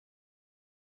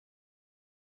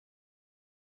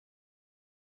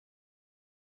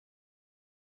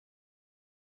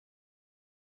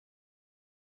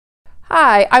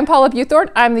Hi, I'm Paula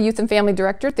Buthorn. I'm the Youth and Family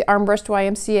Director at the Armbrust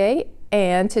YMCA,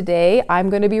 and today I'm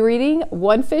going to be reading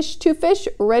One Fish, Two Fish,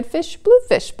 Red Fish, Blue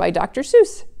Fish by Dr.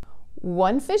 Seuss.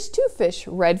 One fish, two fish,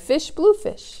 red fish, blue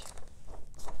fish.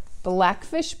 Black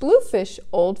fish, blue fish,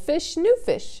 old fish, new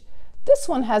fish. This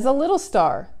one has a little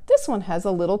star. This one has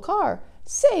a little car.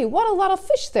 Say, what a lot of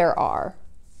fish there are.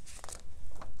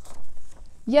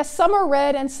 Yes, some are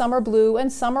red and some are blue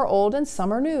and some are old and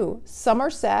some are new. Some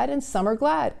are sad and some are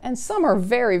glad and some are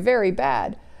very, very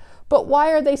bad. But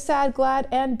why are they sad, glad,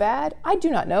 and bad? I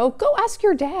do not know. Go ask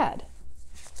your dad.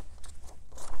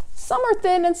 Some are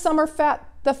thin and some are fat.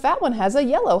 The fat one has a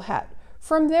yellow hat.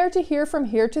 From there to here, from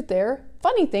here to there,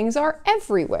 funny things are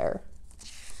everywhere.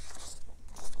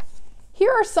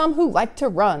 Here are some who like to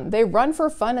run. They run for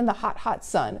fun in the hot, hot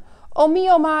sun. Oh me,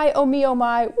 oh my, oh me, oh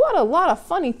my, what a lot of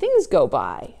funny things go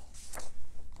by.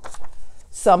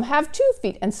 Some have 2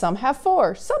 feet and some have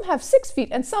 4. Some have 6 feet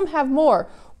and some have more.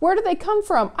 Where do they come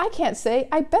from? I can't say.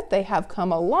 I bet they have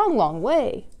come a long, long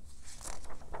way.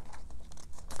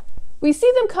 We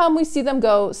see them come, we see them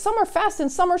go. Some are fast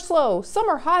and some are slow. Some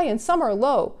are high and some are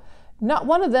low. Not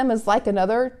one of them is like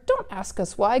another. Don't ask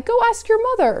us why. Go ask your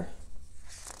mother.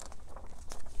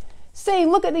 Say,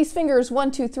 look at these fingers, 1,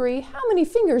 2, 3. How many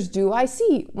fingers do I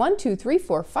see? 1, 2, 3,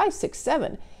 4, 5, 6,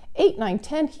 7, 8, 9,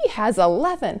 10. He has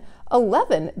 11.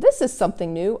 11, this is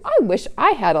something new. I wish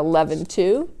I had 11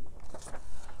 too.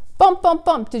 Bump, bump,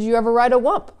 bump. Did you ever ride a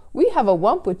wump? We have a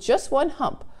wump with just 1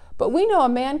 hump. But we know a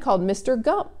man called Mr.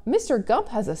 Gump. Mr. Gump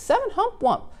has a 7-hump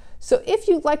wump. So if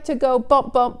you'd like to go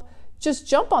bump, bump, just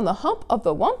jump on the hump of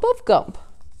the wump of Gump.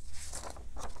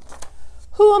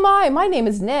 Who am I? My name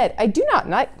is Ned. I do not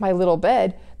like my little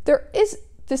bed.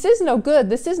 This is no good.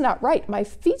 This is not right. My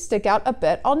feet stick out of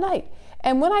bed all night.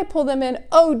 And when I pull them in,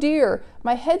 oh dear,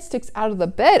 my head sticks out of the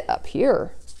bed up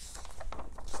here.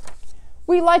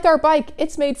 We like our bike.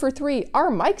 It's made for 3.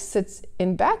 Our Mike sits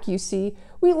in back, you see.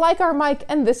 We like our Mike,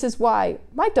 and this is why.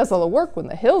 Mike does all the work when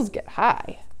the hills get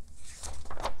high.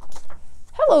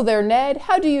 Hello there, Ned.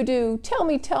 How do you do? Tell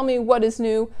me what is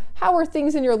new. How are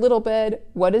things in your little bed?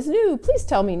 What is new? Please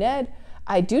tell me, Ned.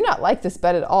 I do not like this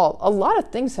bed at all. A lot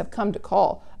of things have come to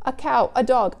call. A cow, a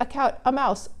dog, a cat, a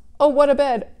mouse. Oh, what a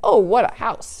bed. Oh, what a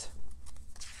house.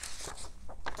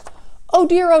 Oh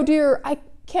dear, I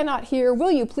cannot hear.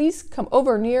 Will you please come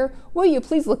over near? Will you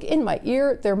please look in my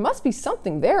ear? There must be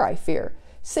something there, I fear.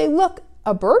 Say, look,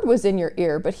 a bird was in your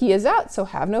ear, but he is out, so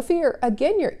have no fear.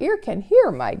 Again, your ear can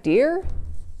hear, my dear.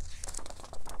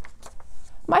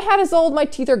 My hat is old, my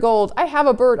teeth are gold. I have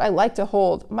a bird I like to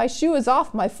hold. My shoe is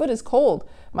off, my foot is cold.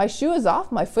 My shoe is off,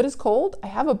 my foot is cold. I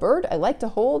have a bird I like to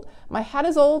hold. My hat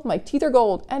is old, my teeth are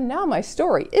gold. And now my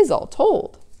story is all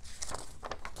told.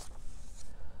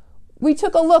 We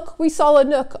took a look, we saw a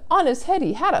nook. On his head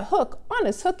he had a hook. On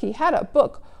his hook he had a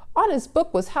book. On his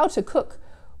book was how to cook.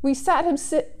 We saw him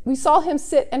sit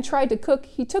and tried to cook.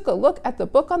 He took a look at the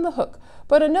book on the hook.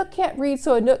 But a nook can't read,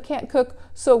 so a nook can't cook.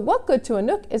 So what good to a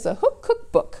nook is a hook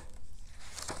cookbook?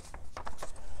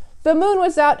 The moon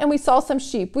was out and we saw some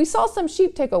sheep. We saw some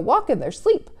sheep take a walk in their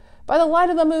sleep. By the light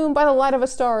of the moon, by the light of a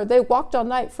star, they walked all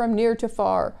night from near to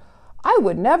far. I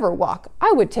would never walk.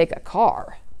 I would take a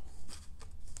car.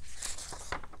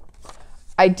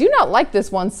 I do not like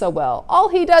this one so well. All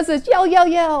he does is yell, yell,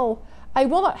 yell. I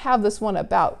will not have this one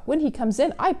about. When he comes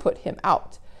in, I put him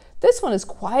out. This one is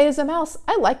quiet as a mouse.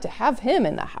 I like to have him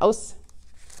in the house.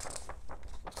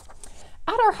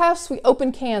 At our house, we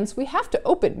open cans. We have to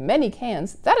open many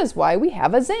cans. That is why we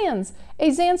have a Zans.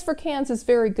 A Zans for cans is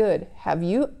very good. Have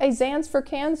you a Zans for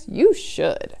cans? You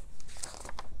should.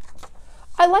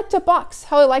 I like to box.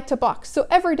 How I like to box. So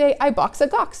every day I box a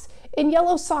gox. In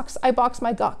yellow socks, I box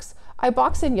my gox. I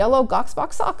box in yellow gox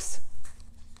box socks.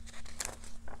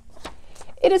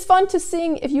 It is fun to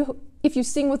sing if you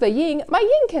sing with a ying. My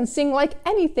ying can sing like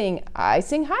anything. I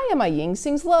sing high and my ying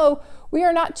sings low. We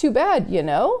are not too bad, you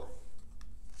know.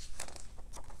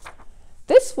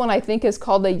 This one I think is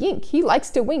called a yink. He likes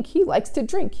to wink. He likes to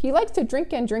drink. He likes to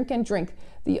drink and drink and drink.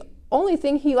 The only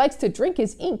thing he likes to drink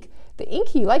is ink. The ink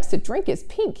he likes to drink is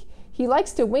pink. He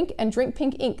likes to wink and drink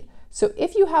pink ink. So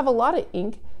if you have a lot of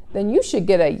ink, then you should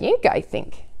get a yink, I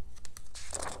think.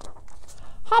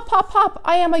 Hop, hop, hop,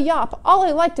 I am a yop. All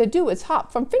I like to do is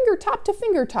hop from finger top to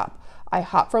finger top. I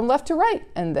hop from left to right,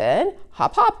 and then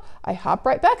hop, hop. I hop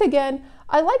right back again.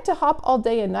 I like to hop all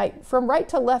day and night, from right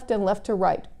to left and left to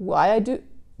right. Why do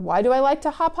I like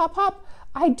to hop, hop, hop?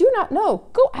 I do not know.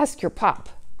 Go ask your pop.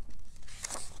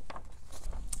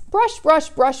 Brush, brush,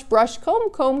 brush, brush, comb,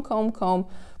 comb, comb, comb.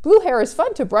 Blue hair is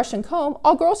fun to brush and comb.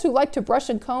 All girls who like to brush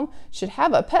and comb should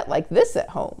have a pet like this at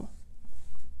home.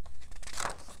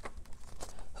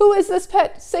 Who is this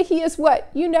pet? Say he is wet.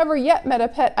 You never yet met a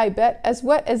pet, I bet, as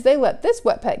wet as they let this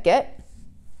wet pet get.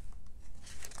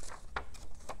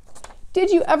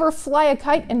 Did you ever fly a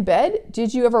kite in bed?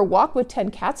 Did you ever walk with 10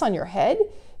 cats on your head?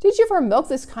 Did you ever milk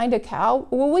this kind of cow?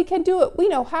 Well, we can do it. We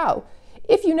know how.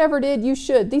 If you never did, you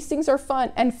should. These things are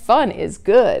fun, and fun is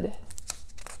good.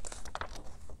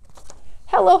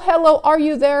 Hello, hello, are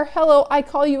you there? Hello, I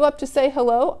call you up to say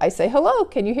hello. I say hello.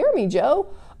 Can you hear me,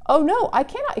 Joe? Oh no, I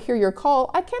cannot hear your call.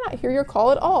 I cannot hear your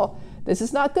call at all. This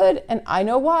is not good, and I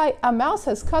know why. A mouse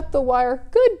has cut the wire.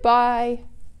 Goodbye.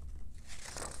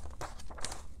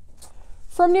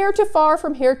 From near to far,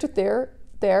 from here to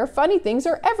there, funny things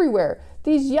are everywhere.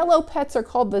 These yellow pets are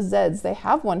called the Zeds. They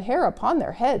have one hair upon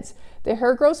their heads. Their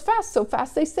hair grows fast, so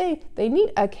fast they say they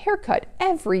need a haircut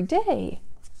every day.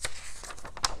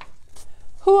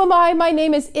 Who am I? My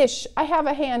name is Ish. I have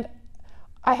a hand.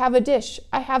 I have a dish.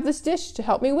 I have this dish to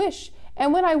help me wish.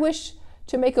 And when I wish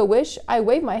to make a wish, I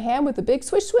wave my hand with a big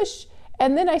swish swish.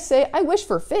 And then I say, I wish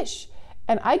for fish.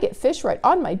 And I get fish right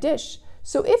on my dish.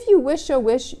 So if you wish a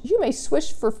wish, you may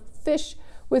swish for fish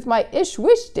with my Ish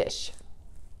wish dish.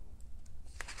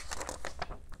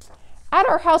 At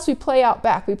our house, we play out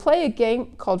back. We play a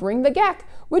game called Ring the Gack.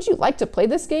 Would you like to play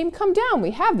this game? Come down.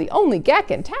 We have the only gack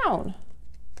in town.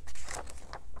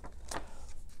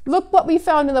 Look what we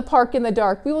found in the park in the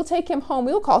dark. We will take him home.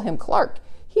 We will call him Clark.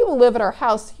 He will live at our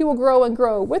house. He will grow and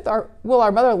grow. Will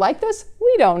our mother like this?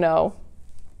 We don't know.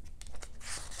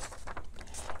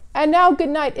 And now, good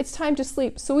night. It's time to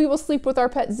sleep. So we will sleep with our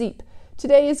pet Zeep.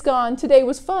 Today is gone. Today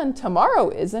was fun. Tomorrow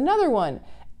is another one.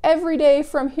 Every day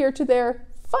from here to there,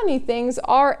 funny things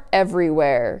are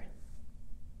everywhere.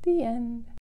 The end.